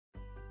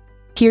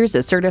Here's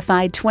a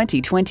certified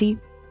 2020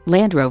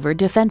 Land Rover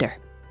Defender.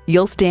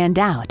 You'll stand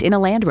out in a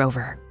Land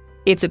Rover.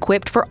 It's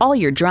equipped for all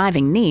your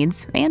driving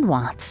needs and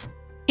wants.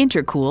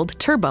 Intercooled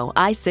turbo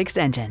i6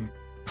 engine,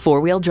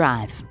 4-wheel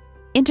drive,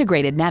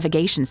 integrated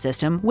navigation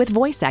system with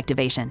voice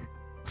activation,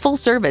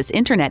 full-service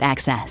internet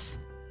access,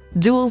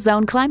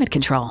 dual-zone climate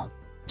control,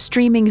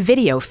 streaming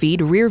video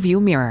feed rear-view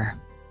mirror,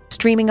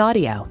 streaming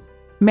audio,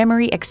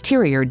 memory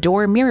exterior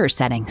door mirror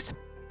settings,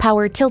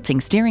 power tilting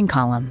steering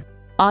column,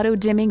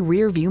 auto-dimming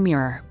rear-view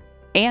mirror,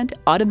 and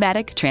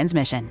automatic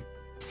transmission.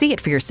 See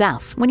it for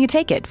yourself when you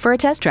take it for a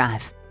test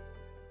drive.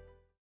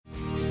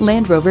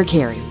 Land Rover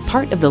Cary,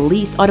 part of the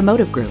Leith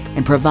Automotive Group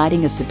and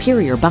providing a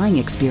superior buying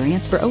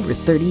experience for over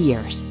 30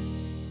 years.